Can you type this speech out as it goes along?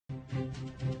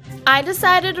I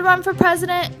decided to run for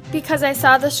president because I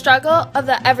saw the struggle of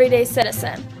the everyday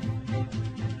citizen.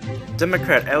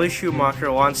 Democrat Ellie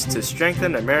Schumacher wants to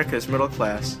strengthen America's middle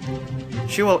class.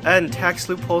 She will end tax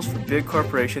loopholes for big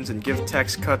corporations and give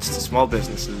tax cuts to small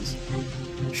businesses.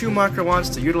 Schumacher wants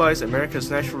to utilize America's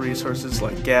natural resources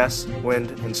like gas,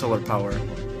 wind, and solar power.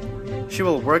 She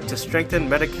will work to strengthen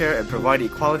Medicare and provide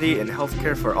equality in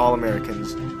healthcare for all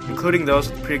Americans, including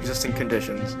those with pre-existing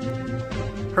conditions.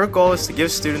 Her goal is to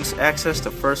give students access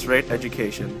to first-rate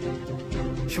education.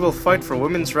 She will fight for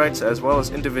women's rights as well as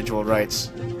individual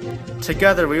rights.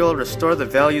 Together, we will restore the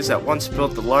values that once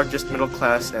built the largest middle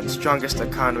class and strongest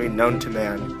economy known to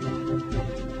man.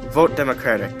 Vote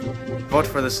Democratic. Vote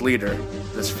for this leader,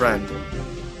 this friend.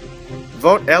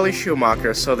 Vote Ellie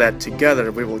Schumacher so that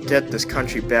together we will get this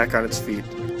country back on its feet.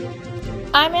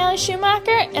 I'm Ellie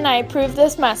Schumacher, and I approve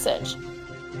this message.